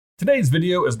Today's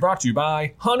video is brought to you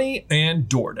by Honey and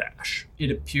DoorDash.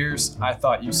 It appears I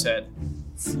thought you said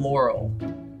Floral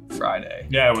Friday.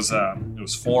 Yeah, it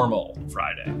was Formal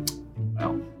Friday.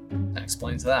 Well, that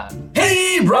explains that.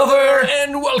 Hey, brother!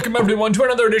 And welcome everyone to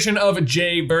another edition of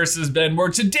Jay vs. Ben, where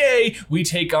today we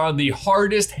take on the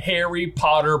hardest Harry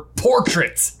Potter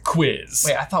portraits quiz.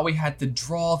 Wait, I thought we had to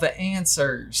draw the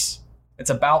answers. It's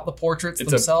about the portraits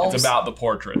themselves? It's about the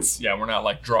portraits. Yeah, we're not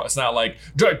like draw. It's not like,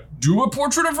 do a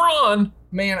portrait of Ron.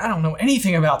 Man, I don't know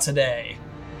anything about today.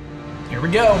 Here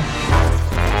we go.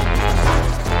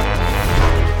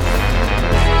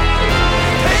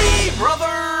 Hey,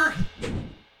 brother!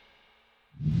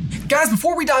 Guys,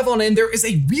 before we dive on in, there is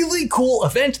a really cool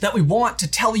event that we want to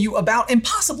tell you about and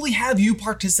possibly have you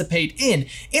participate in.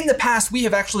 In the past, we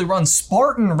have actually run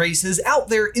Spartan races out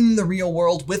there in the real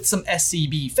world with some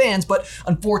SCB fans, but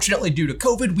unfortunately due to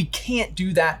COVID, we can't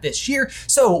do that this year.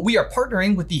 So we are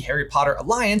partnering with the Harry Potter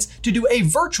Alliance to do a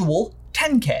virtual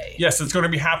 10K. Yes, it's going to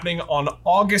be happening on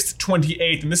August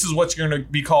 28th, and this is what's going to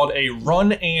be called a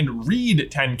run and read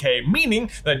 10K,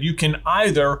 meaning that you can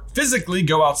either physically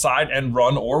go outside and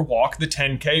run or walk the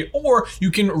 10K, or you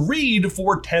can read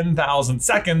for 10,000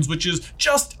 seconds, which is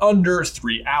just under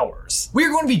 3 hours.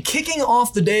 We're going to be kicking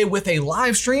off the day with a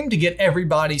live stream to get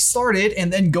everybody started,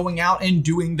 and then going out and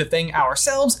doing the thing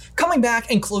ourselves, coming back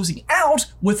and closing out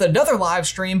with another live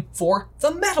stream for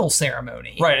the medal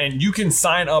ceremony. Right, and you can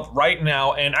sign up right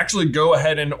now and actually go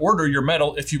ahead and order your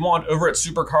medal if you want over at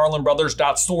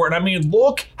supercarlinbrothers.store. And I mean,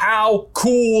 look how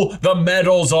cool the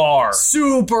medals are.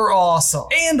 Super awesome.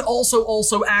 And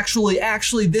also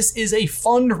actually, this is a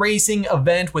fundraising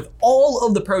event with all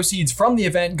of the proceeds from the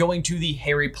event going to the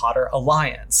Harry Potter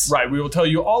Alliance. Right, we will tell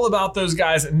you all about those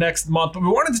guys next month, but we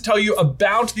wanted to tell you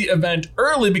about the event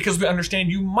early because we understand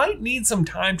you might need some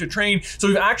time to train. So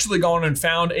we've actually gone and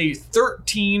found a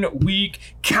 13-week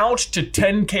Couch to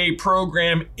 10K program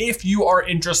if you are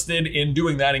interested in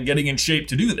doing that and getting in shape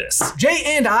to do this. Jay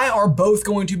and I are both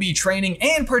going to be training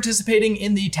and participating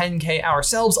in the 10K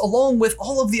ourselves, along with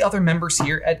all of the other members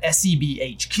here at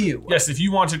SCB HQ. Yes, if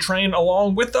you want to train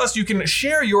along with us, you can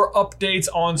share your updates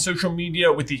on social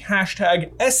media with the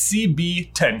hashtag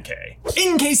SCB10K.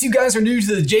 In case you guys are new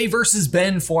to the Jay vs.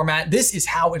 Ben format, this is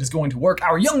how it is going to work.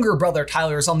 Our younger brother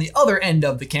Tyler is on the other end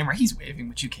of the camera. He's waving,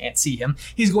 but you can't see him.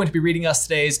 He's going to be reading us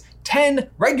today's 10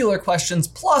 regular questions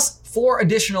plus 4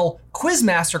 additional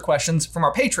Quizmaster questions from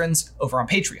our patrons over on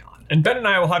Patreon. And Ben and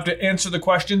I will have to answer the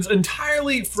questions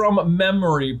entirely from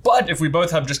memory, but if we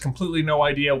both have just completely no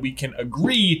idea, we can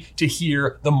agree to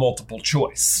hear the multiple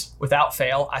choice. Without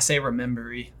fail, I say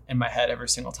remembery in my head every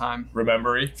single time.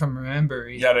 Remembery? From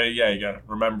remembery. You gotta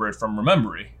remember it from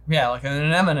remembery. Yeah, like an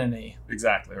anemone.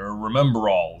 Exactly, or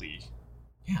remember-all-y.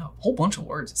 Yeah, a whole bunch of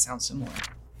words that sound similar.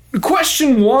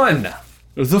 Question 1.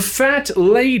 The fat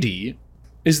lady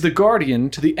is the guardian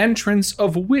to the entrance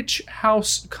of which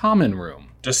house common room?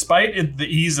 Despite the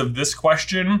ease of this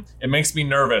question, it makes me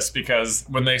nervous because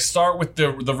when they start with the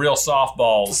real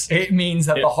softballs, it means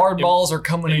that the hard balls are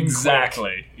coming in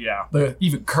exactly, yeah. The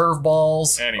even curve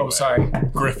balls. Anyway, oh, sorry.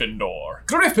 Gryffindor.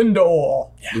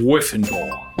 Gryffindor. Yeah.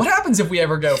 Gryffindor. What happens if we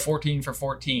ever go 14 for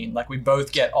 14? Like we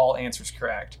both get all answers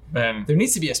correct. Ben, there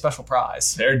needs to be a special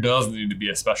prize. There does need to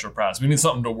be a special prize. We need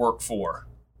something to work for.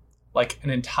 Like an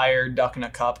entire Duck in a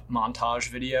Cup montage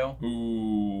video.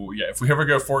 Ooh, yeah. If we ever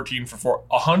go 14 for 4,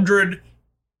 100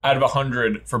 out of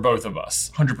 100 for both of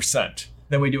us. 100%.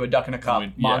 Then we do a Duck in a Cup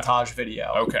montage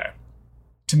video. Okay.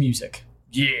 To music.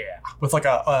 Yeah. With like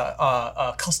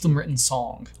a custom written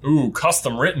song. Ooh,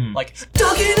 custom written. Like,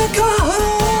 Duck in a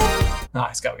Cup!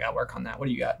 Nice, we gotta work on that. What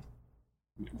do you got?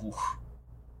 Ooh.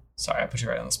 Sorry, I put you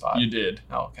right on the spot. You did.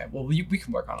 Oh, okay. Well, we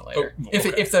can work on it later. Oh,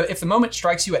 okay. If the moment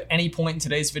strikes you at any point in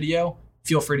today's video,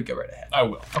 feel free to go right ahead. I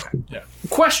will. Okay. Yeah.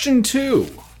 Question 2.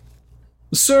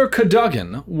 Sir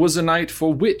Cadogan was a knight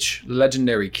for which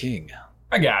legendary king?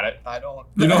 I got it. I don't.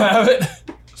 You don't have it?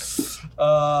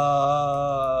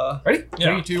 Ready?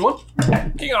 Yeah. 3, 2, 1.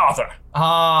 King Arthur.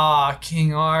 Ah,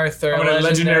 King Arthur. How many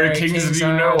legendary kings do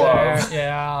you know of?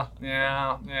 Yeah.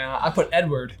 I put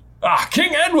Edward. Ah,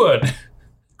 King Edward.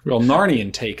 Real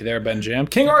Narnian take there, Benjam.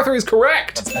 King Arthur is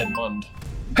correct. That's Edmund.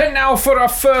 And now for our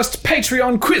first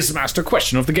Patreon Quizmaster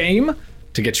question of the game.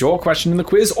 To get your question in the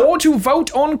quiz or to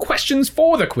vote on questions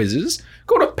for the quizzes,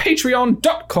 go to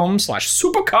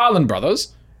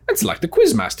patreon.com/supercarlinbrothers and select the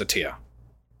Quizmaster tier.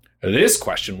 This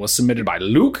question was submitted by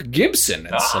Luke Gibson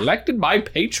and selected by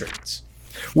patrons.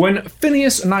 When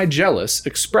Phineas Nigellus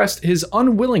expressed his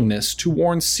unwillingness to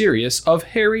warn Sirius of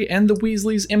Harry and the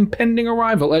Weasleys' impending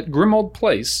arrival at Grimmauld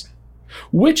Place,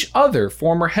 which other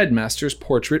former headmaster's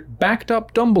portrait backed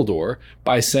up Dumbledore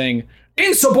by saying,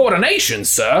 Insubordination,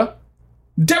 sir?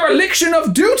 Dereliction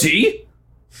of duty?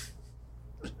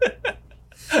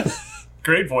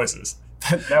 Great voices.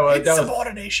 that was.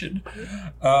 Insubordination.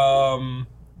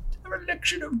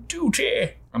 Dereliction of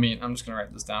duty. I mean, I'm just gonna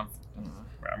write this down.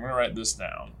 Right, I'm gonna write this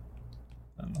down,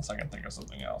 unless I can think of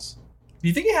something else. Do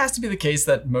you think it has to be the case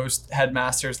that most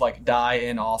headmasters like die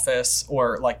in office,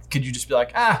 or like could you just be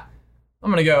like, I'm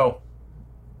gonna go,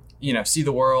 see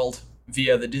the world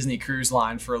via the Disney Cruise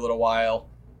Line for a little while,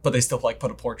 but they still like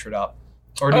put a portrait up,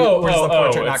 or does the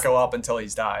portrait not go up until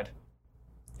he's died?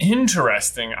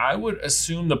 Interesting. I would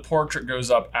assume the portrait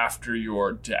goes up after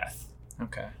your death.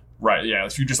 Okay. Right. Yeah.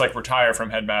 If you just like retire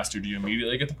from headmaster, do you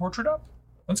immediately get the portrait up?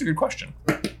 That's a good question.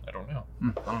 I don't know.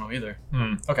 I don't know either.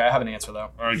 Okay, I have an answer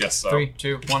though. I guess so. 3,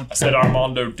 2, 1. I said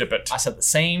Armando Dippet. I said the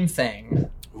same thing.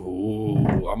 Ooh,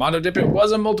 Armando Dippet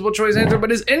was a multiple choice answer,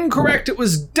 but is incorrect. It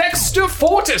was Dexter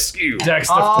Fortescue.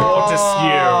 Dexter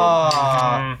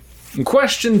Fortescue.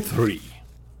 Question 3.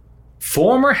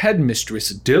 Former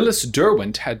headmistress Dilys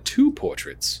Derwent had 2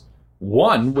 portraits.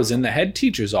 One was in the head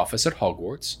teacher's office at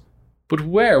Hogwarts, but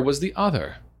where was the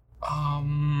other?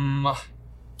 I'm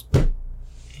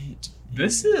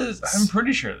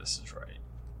pretty sure this is right.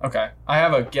 Okay, I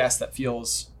have a guess that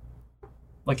feels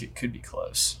like it could be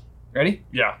close. Ready?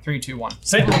 Yeah. 3, 2, 1.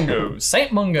 St. Mungo's.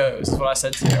 St. Mungo's is what I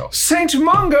said too. St.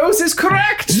 Mungo's is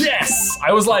correct! Yes!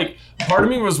 I was like, part of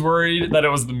me was worried that it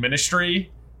was the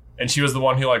Ministry, and she was the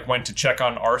one who like went to check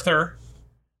on Arthur.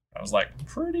 I was like, I'm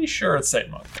pretty sure it's St.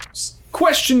 Mungo's.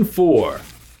 Question 4.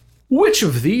 Which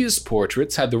of these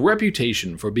portraits had the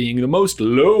reputation for being the most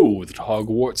loathed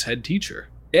Hogwarts head teacher?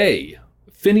 A.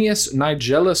 Phineas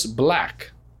Nigellus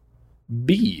Black.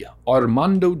 B.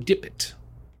 Armando Dippet.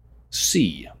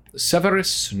 C.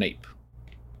 Severus Snape.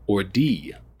 Or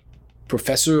D.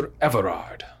 Professor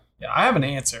Everard. Yeah, I have an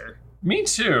answer. Me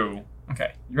too.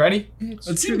 Okay, you ready?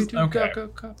 It seems okay.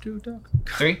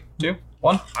 3, 2,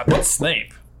 1. I put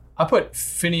Snape. I put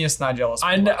Phineas Nigellus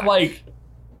I Black. know, like,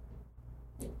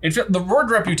 the word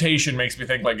reputation makes me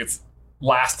think like it's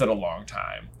lasted a long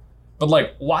time. But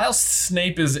like, while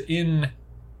Snape is in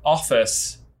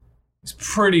office, he's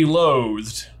pretty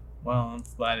loathed. Well,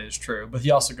 that is true. But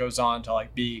he also goes on to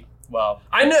like be, well...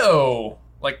 I know,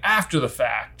 like after the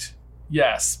fact,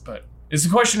 yes, but it's a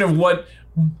question of what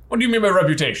do you mean by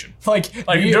reputation? Like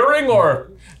during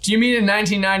or... Do you mean in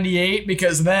 1998?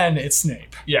 Because then it's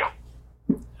Snape. Yeah.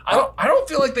 I don't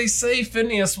feel like they say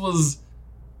Phineas was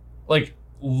like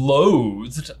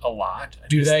loathed a lot.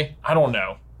 Do they? I don't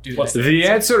know. The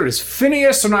answer is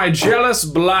Phineas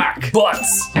Nigellus Black.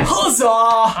 Butts.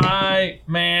 Huzzah!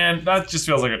 Man, that just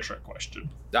feels like a trick question.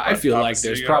 I feel like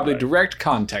there's probably direct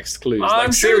context clues. I'm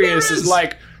like sure Sirius there is is.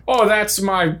 like, oh, that's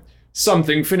my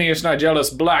something. Phineas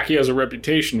Nigellus Black. He has a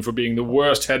reputation for being the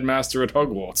worst headmaster at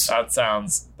Hogwarts.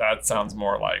 That sounds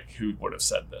more like who would have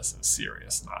said this is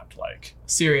Sirius, not like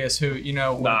Sirius, who, would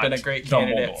have Not been a great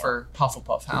candidate Dumbledore. for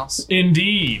Hufflepuff House.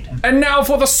 Indeed. And now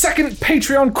for the second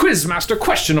Patreon Quizmaster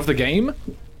question of the game.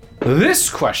 This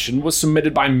question was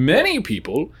submitted by many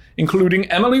people, including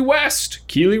Emily West,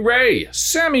 Keely Ray,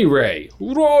 Sammy Ray,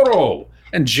 Roro,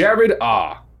 and Jared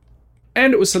R.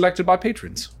 And it was selected by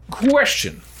patrons.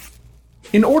 Question.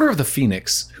 In Order of the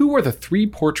Phoenix, who are the 3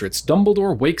 portraits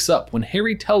Dumbledore wakes up when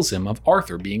Harry tells him of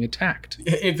Arthur being attacked?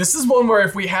 If this is one where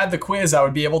if we had the quiz, I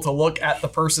would be able to look at the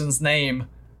person's name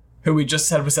who we just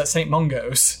said was at St.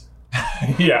 Mungo's.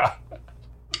 Yeah.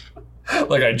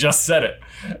 Like I just said it.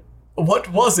 What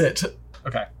was it?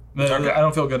 Okay. Okay. I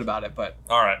don't feel good about it, but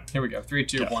All right. here we go. 3,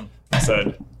 2, 1. I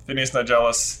said Phineas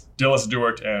Nigellus, Dilys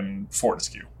Dewart, and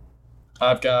Fortescue.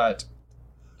 I've got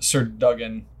Sir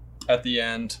Duggan at the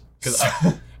end. Because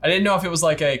I didn't know if it was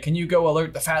like can you go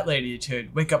alert the fat lady to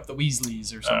wake up the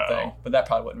Weasleys or something. Oh. But that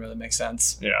probably wouldn't really make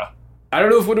sense. Yeah. I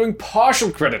don't know if we're doing partial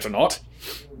credit or not,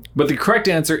 but the correct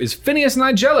answer is Phineas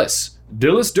Nigellus,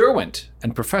 Dilys Derwent,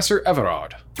 and Professor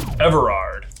Everard.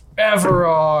 Everard.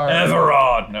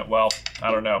 No, well, I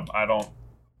don't know.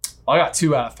 I got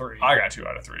 2 out of 3. I got 2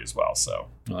 out of 3 as well, so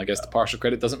Well, I guess the partial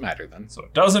credit doesn't matter then.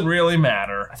 it doesn't really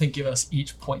matter. I think give us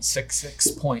each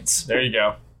 0.66 points. There you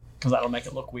go. Because that'll make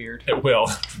it look weird. It will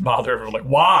bother everyone. Like,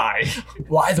 why?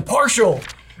 Why the partial?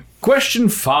 Question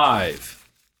 5.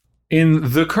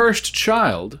 In The Cursed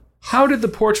Child, how did the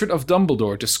portrait of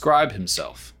Dumbledore describe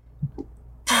himself?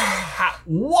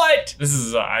 What? This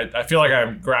is. I feel like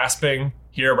I'm grasping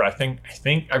here, but I think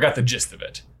I've got the gist of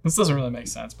it. This doesn't really make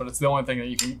sense, but it's the only thing that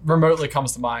you can remotely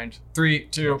comes to mind. 3,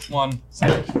 2, 1.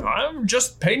 I'm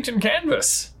just painting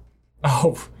canvas.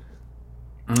 Oh.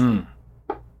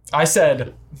 I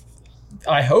said,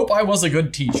 I hope I was a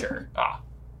good teacher.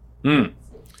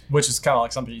 Which is kind of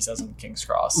like something he says in King's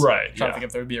Cross. Right, Trying to think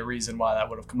if there would be a reason why that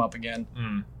would have come up again.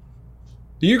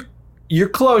 You're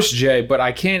close, Jay, but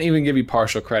I can't even give you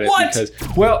partial credit because,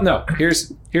 well, no.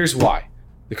 Here's why.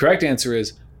 The correct answer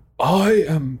is, I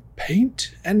am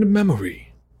paint and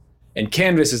memory, and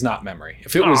canvas is not memory.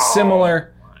 If it was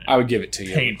similar, I would give it to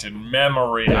you. Paint and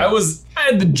memory. Yeah. I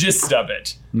had the gist of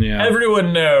it. Yeah.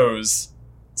 Everyone knows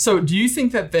So do you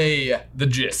think that the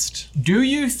gist. do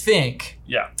you think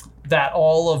Yeah. that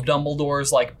all of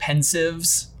Dumbledore's like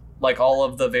pensives, like all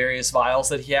of the various vials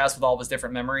that he has with all of his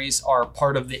different memories, are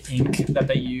part of the ink that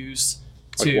they use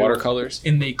Like watercolors?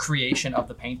 in the creation of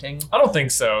the painting? I don't think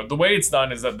so. The way it's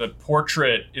done is that the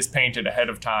portrait is painted ahead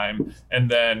of time, and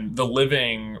then the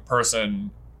living person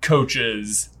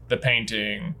coaches the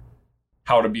painting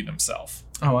how to be themselves.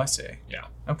 Oh, I see. Yeah.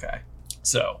 Okay.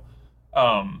 So,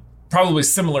 probably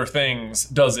similar things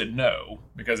does it know,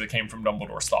 because it came from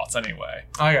Dumbledore's thoughts anyway.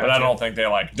 I got But I you. don't think they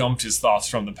like dumped his thoughts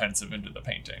from the pensive into the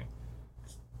painting.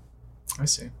 I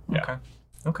see. Yeah. Okay.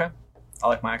 Okay. I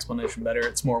like my explanation better.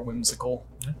 It's more whimsical.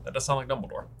 That does sound like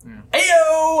Dumbledore.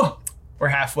 Ayo! We're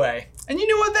halfway. And you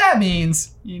know what that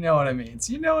means. You know what it means.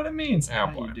 You know what it means. Oh, How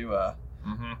boy. you do a...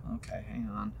 Mm-hmm. Okay, hang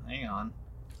on.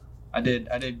 I did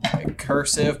a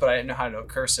cursive, but I didn't know how to do a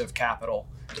cursive capital.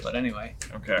 But anyway,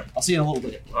 Okay. I'll see you in a little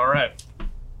bit. All right.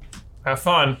 Have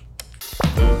fun.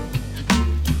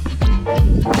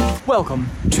 Welcome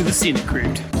to the Scenic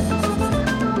Route.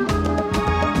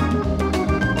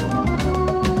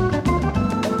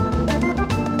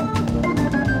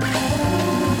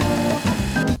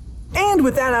 And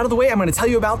with that out of the way, I'm going to tell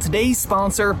you about today's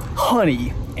sponsor,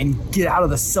 Honey. And get out of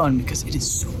the sun because it is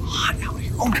so hot out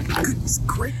here. Oh my goodness,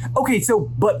 great. Okay,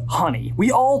 but Honey, we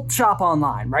all shop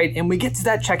online, right? And we get to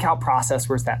that checkout process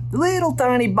where it's that little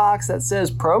tiny box that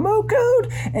says promo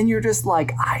code, and you're just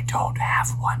like, I don't have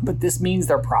one, but this means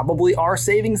there probably are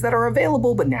savings that are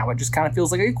available, but now it just kind of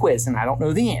feels like a quiz and I don't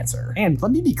know the answer. And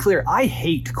let me be clear, I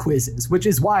hate quizzes, which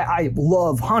is why I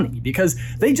love Honey, because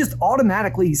they just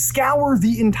automatically scour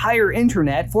the entire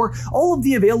internet for all of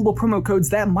the available promo codes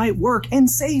that might work and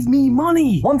save me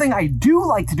money. One thing I do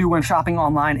like to do when shopping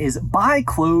online is buy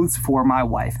clothes for my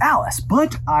wife, Alice,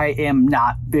 but I am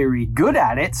not very good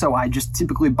at it, so I just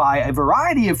typically buy a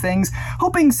variety of things,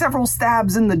 hoping several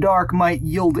stabs in the dark might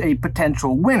yield a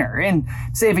potential winner, and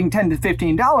saving $10 to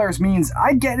 $15 means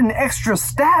I get an extra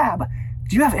stab.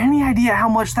 Do you have any idea how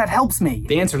much that helps me?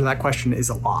 The answer to that question is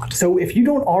a lot. So if you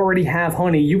don't already have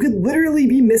Honey, you could literally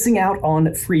be missing out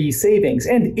on free savings.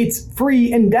 And it's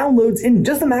free and downloads in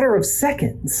just a matter of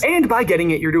seconds. And by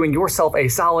getting it, you're doing yourself a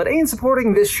solid and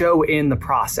supporting this show in the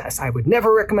process. I would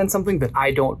never recommend something that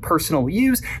I don't personally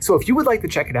use. So if you would like to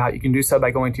check it out, you can do so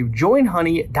by going to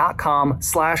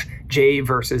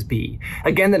joinhoney.com/J-versus-B.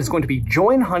 Again, that is going to be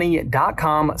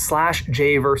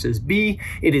joinhoney.com/J-versus-B.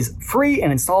 It is free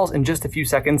and installs in just a few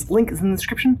seconds. Link is in the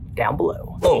description down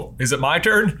below. Oh, is it my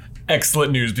turn?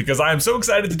 Excellent news, because I am so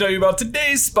excited to tell you about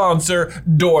today's sponsor,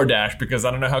 DoorDash, because I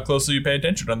don't know how closely you pay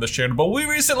attention on this channel, but we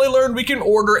recently learned we can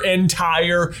order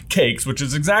entire cakes, which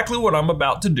is exactly what I'm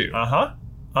about to do.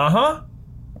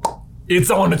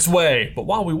 It's on its way. But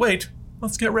while we wait,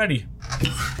 let's get ready.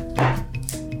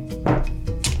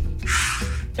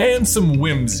 And some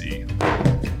whimsy.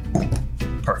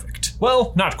 Perfect.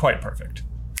 Well, not quite perfect.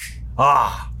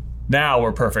 Now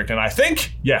we're perfect, and I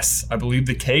think, yes, I believe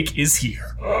the cake is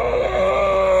here.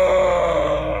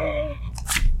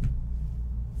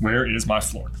 Where is my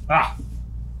floor?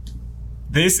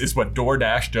 This is what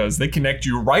DoorDash does. They connect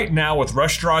you right now with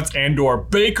restaurants and/or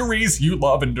bakeries you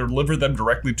love and deliver them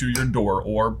directly to your door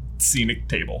or scenic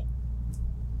table.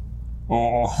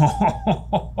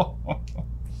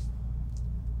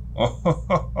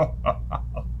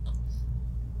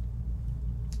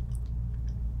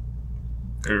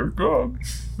 Here it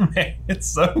comes. Man, it's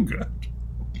so good.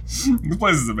 This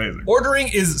place is amazing. Ordering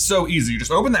is so easy. You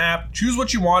just open the app, choose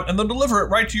what you want, and they'll deliver it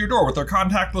right to your door with their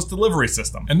contactless delivery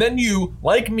system. And then you,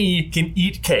 like me, can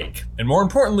eat cake. And more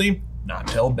importantly, not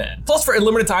tell Ben. Plus, for a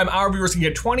limited time, our viewers can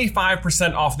get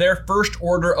 25% off their first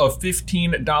order of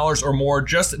 $15 or more.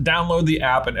 Just download the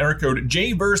app and enter code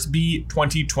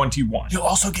JVerseB2021. You'll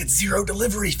also get 0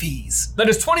 delivery fees. That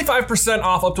is 25%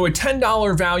 off up to a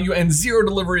 $10 value and 0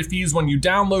 delivery fees when you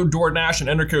download DoorDash and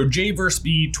enter code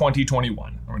JVerseB2021.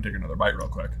 I'm gonna take another bite real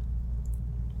quick.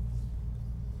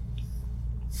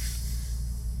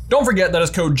 Don't forget that is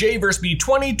code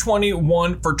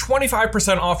JVerseB2021 for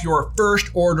 25% off your first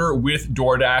order with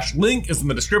DoorDash. Link is in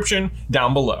the description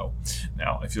down below.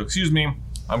 Now, if you'll excuse me,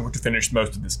 I'm going to finish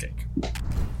most of this cake.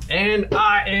 And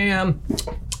I am...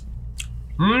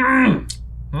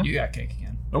 You got cake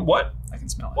again. What? I can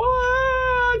smell it.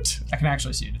 What? I can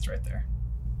actually see it. It's right there.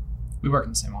 We work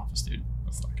in the same office, dude.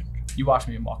 That's not good. You watch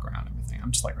me walk around and everything.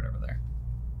 I'm just like right over there.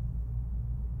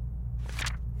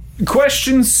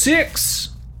 Question 6.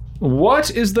 What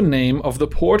is the name of the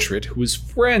portrait who is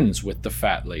friends with the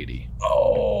fat lady?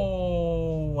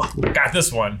 Oh, got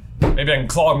this one. Maybe I can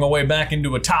clog my way back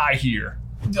into a tie here.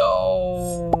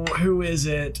 Oh, who is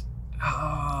it?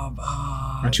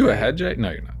 Aren't you ahead, Jay? No,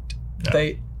 you're not.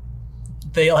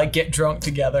 They like get drunk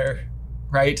together,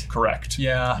 right? Correct.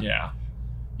 Yeah. Yeah.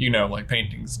 You know, like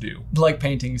paintings do. Like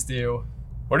paintings do.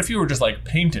 What if you were just like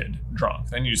painted drunk?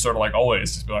 Then you sort of like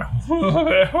always just be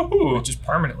like, Just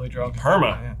permanently drunk.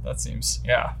 Perma. Yeah, that seems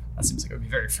yeah. like it would be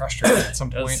very frustrating at some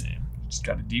Does point. seem. You just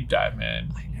got to deep dive,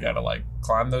 man. You got to like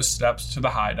climb those steps to the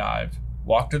high dive,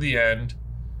 walk to the end,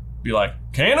 be like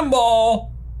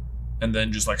cannonball, and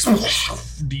then just like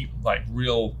deep, like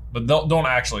real. But don't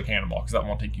actually cannonball because that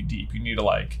won't take you deep. You need to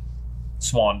like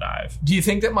swan dive. Do you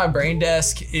think that my brain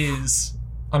desk is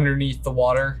underneath the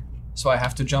water? So I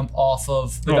have to jump off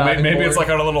of the diving maybe board? it's like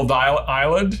on a little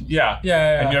island. Yeah.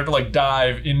 Yeah. And you have to like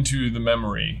dive into the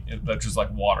memory that's just like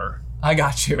water. I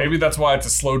got you. Maybe that's why it's a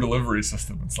slow delivery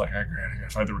system. It's like I gotta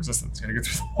find the resistance. Gotta get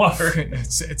through the water.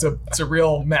 It's a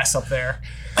real mess up there.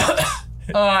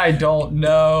 I don't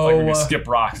know. Like when you skip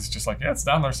rocks, it's just like, yeah, it's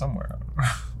down there somewhere.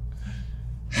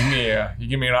 Yeah, you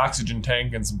give me an oxygen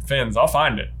tank and some fins, I'll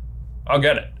find it. I'll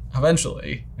get it.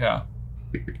 Eventually. Yeah.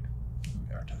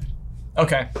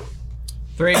 Okay.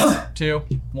 3, 2,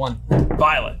 1.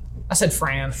 Violet. I said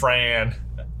Fran. Fran.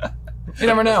 You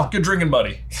never know. Good drinking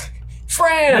buddy.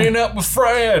 Fran! Hanging up with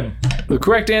Fran. The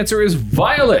correct answer is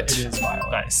Violet. It is Violet.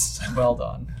 Nice. Well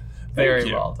done. Very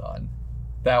you. well done.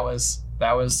 That was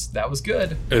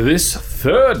good. This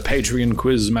third Patreon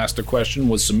quiz master question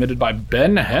was submitted by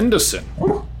Ben Henderson.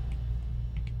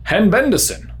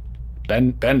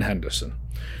 Ben Henderson.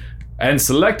 And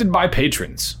selected by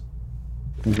patrons.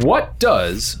 What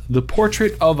does the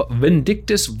portrait of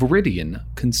Vindictus Viridian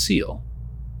conceal?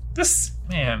 This,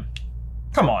 man.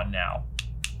 Come on now.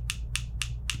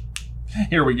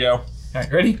 Here we go. All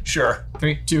right, ready? Sure.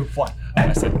 3, 2, 1.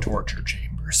 I said torture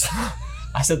chambers.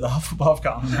 I said the Hufflepuff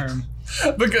common room.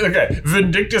 Okay,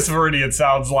 Vindictus Viridian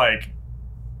sounds like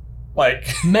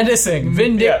Menacing,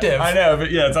 vindictive. Yeah, I know,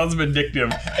 but yeah, it sounds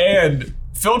vindictive. And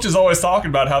Filch is always talking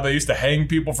about how they used to hang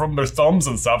people from their thumbs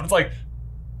and stuff. It's like,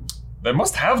 they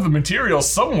must have the material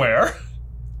somewhere.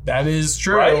 That is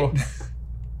true. Right?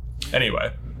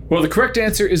 Anyway. Well, the correct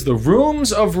answer is the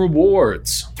Rooms of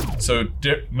Rewards. So,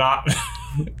 not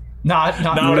Not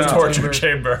a torture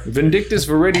chamber. Vindictus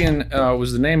Viridian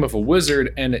was the name of a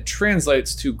wizard, and it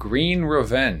translates to Green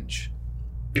Revenge.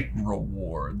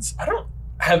 Rewards. I don't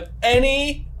have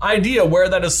any idea where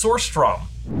that is sourced from.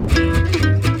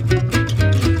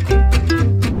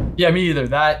 Yeah, me either.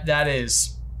 That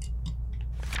is.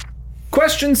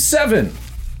 Question 7.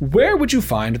 Where would you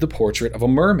find the portrait of a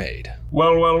mermaid?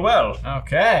 Well.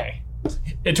 Okay.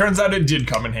 It turns out it did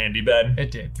come in handy, Ben.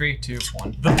 It did. 3, 2,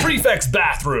 1. The prefect's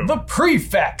bathroom. The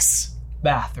prefect's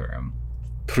bathroom.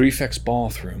 Prefect's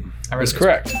bathroom. I read Is it as-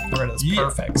 correct. I read it as Yeah.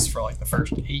 perfects for like the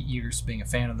first 8 years being a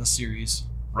fan of the series.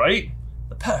 Right?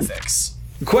 The perfects.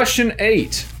 Question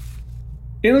 8.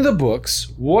 In the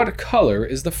books, what color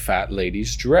is the fat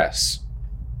lady's dress?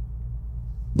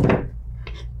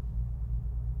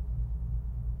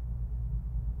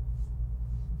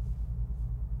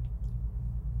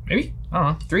 Maybe? I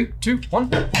don't know. 3, 2, 1.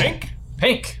 Pink?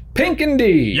 Pink. Pink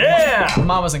indeed. Yeah!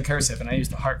 Mine was in cursive and I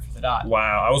used the heart for the dot.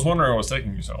 Wow, I was wondering what was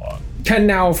taking you so long. And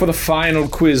now for the final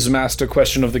quiz master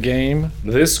question of the game.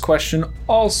 This question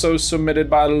also submitted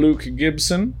by Luke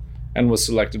Gibson and was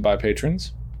selected by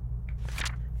patrons.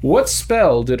 What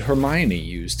spell did Hermione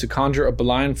use to conjure a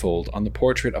blindfold on the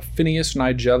portrait of Phineas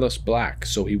Nigellus Black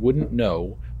so he wouldn't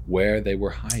know where they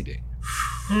were hiding?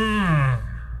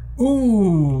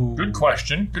 Ooh. Good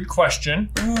question.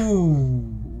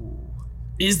 Ooh.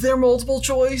 Is there multiple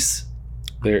choice?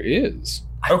 There is.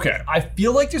 Okay. I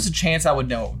feel like there's a chance I would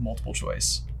know it with multiple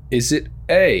choice. Is it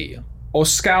A,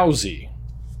 Oscausi,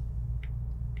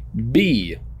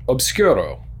 B,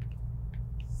 Obscuro,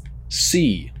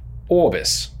 C,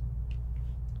 Orbis,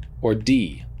 or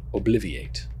D,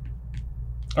 Obliviate?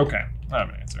 Okay. I have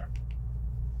an answer.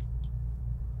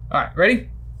 All right, ready?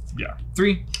 Yeah.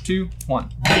 3, 2, 1.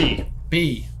 B.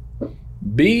 B.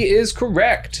 B is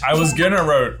correct. I was gonna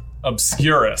wrote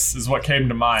Obscurus is what came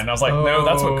to mind. I was like, no,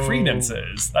 that's what Oh. Credence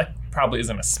is. That probably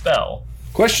isn't a spell.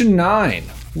 Question 9.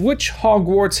 Which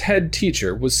Hogwarts head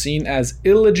teacher was seen as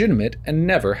illegitimate and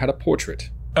never had a portrait?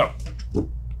 Oh.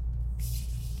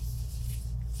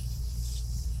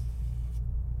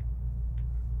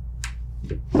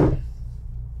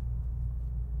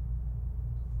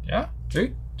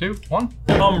 3, 2, 1.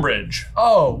 Umbridge.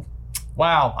 Oh,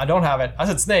 wow. I don't have it. I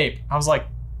said Snape. I was like,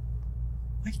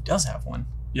 I think he does have one.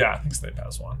 Yeah, I think Snape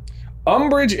has one.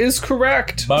 Umbridge is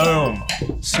correct. Boom.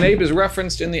 Snape is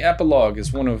referenced in the epilogue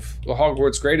as one of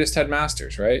Hogwarts' greatest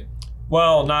headmasters, right?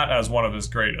 Well, not as one of his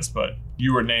greatest, but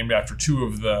you were named after two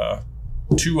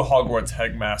Hogwarts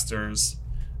headmasters,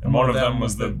 and one of them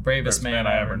was the bravest man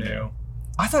I ever knew.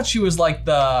 I thought she was like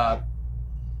the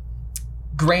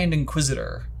Grand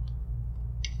Inquisitor.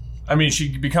 I mean,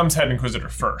 she becomes head Inquisitor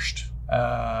first,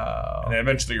 Oh. and they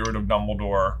eventually get rid of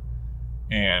Dumbledore.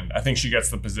 And I think she gets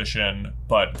the position,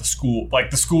 but the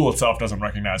school itself doesn't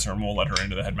recognize her and won't let her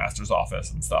into the headmaster's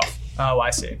office and stuff. Oh,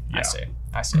 I see. Yeah.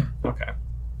 I see. Okay.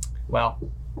 Well,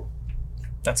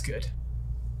 that's good.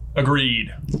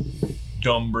 Agreed.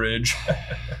 Dumbridge.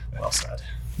 Well said.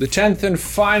 The 10th and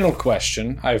final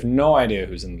question. I have no idea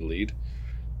who's in the lead.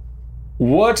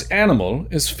 What animal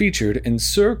is featured in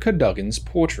Sir Cadogan's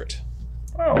portrait?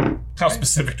 Oh, how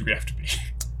specific do we have to be?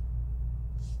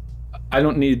 I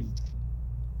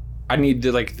need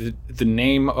the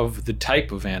name of the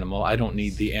type of animal. I don't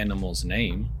need the animal's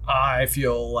name. I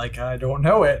feel like I don't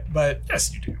know it, but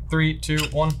Yes, you do. 3, 2,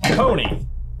 1. Pony.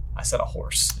 I said a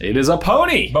horse. It is a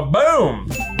pony. Ba-boom.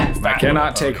 I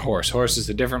cannot take horse. Horse is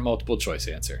a different multiple choice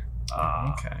answer.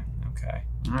 Okay.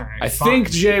 All right. I think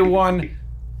J1.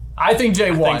 I think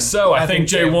J1. I think so. I think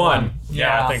J1.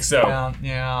 Yeah, I think so.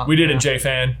 Yeah. We did it,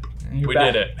 J-fan. We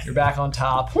did it. You're back on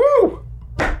top. Woo!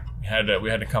 We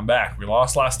had to come back. We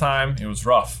lost last time. It was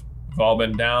rough. We've all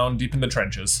been down deep in the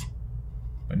trenches.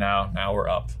 But now we're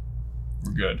up.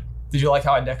 We're good. Did you like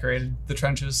how I decorated the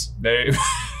trenches? There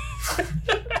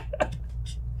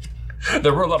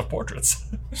were a lot of portraits.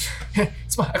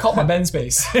 I call it my Ben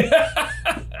space.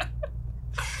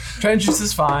 Trenches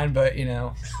is fine, but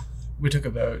we took a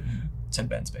vote and said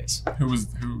Ben space.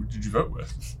 Who did you vote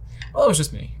with? Well, it was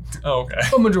just me. Oh, okay.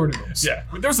 A majority votes. Yeah,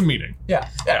 there was a meeting. Yeah.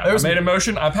 Yeah, There was I made a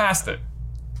motion. I passed it.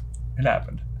 It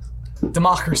happened.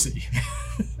 democracy.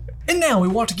 And now we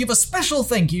want to give a special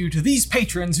thank you to these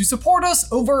patrons who support us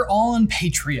over on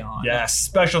Patreon. Yes,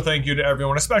 special thank you to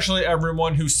everyone, especially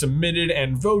everyone who submitted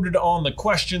and voted on the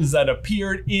questions that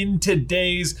appeared in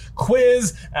today's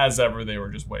quiz. As ever, they were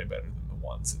just way better than the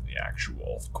ones in the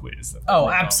actual quiz. That Oh,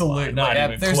 were absolutely. online. Not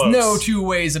even There's close. no two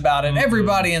ways about it.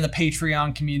 Everybody in the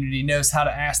Patreon community knows how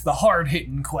to ask the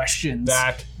hard-hitting questions.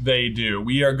 That they do.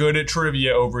 We are good at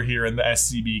trivia over here in the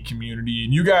SCB community,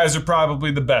 and you guys are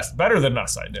probably the best. Better than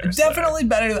us, I dare say. Definitely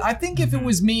better. I think if it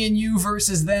was me and you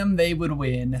versus them, they would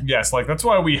win. Yes, that's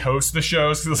why we host the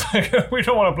shows, because we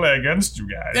don't want to play against you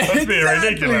guys. That's being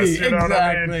ridiculous. You know what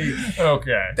I mean?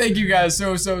 Okay. Thank you guys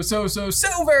so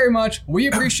very much. We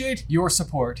appreciate your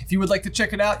support. If you would like to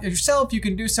check it out yourself, you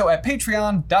can do so at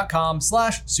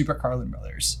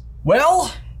patreon.com/SuperCarlinBrothers.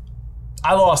 Well,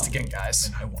 I lost again,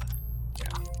 guys. I won.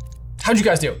 How'd you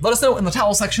guys do? Let us know in the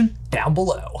towel section down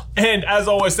below. And as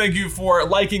always, thank you for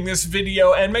liking this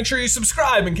video, and make sure you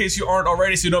subscribe in case you aren't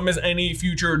already so you don't miss any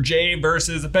future Jay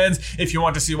versus Ben's. If you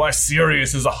want to see why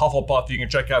Sirius is a Hufflepuff, you can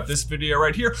check out this video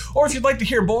right here. Or if you'd like to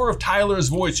hear more of Tyler's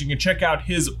voice, you can check out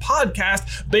his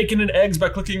podcast, Bacon and Eggs, by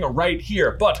clicking right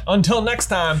here. But until next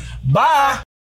time, bye!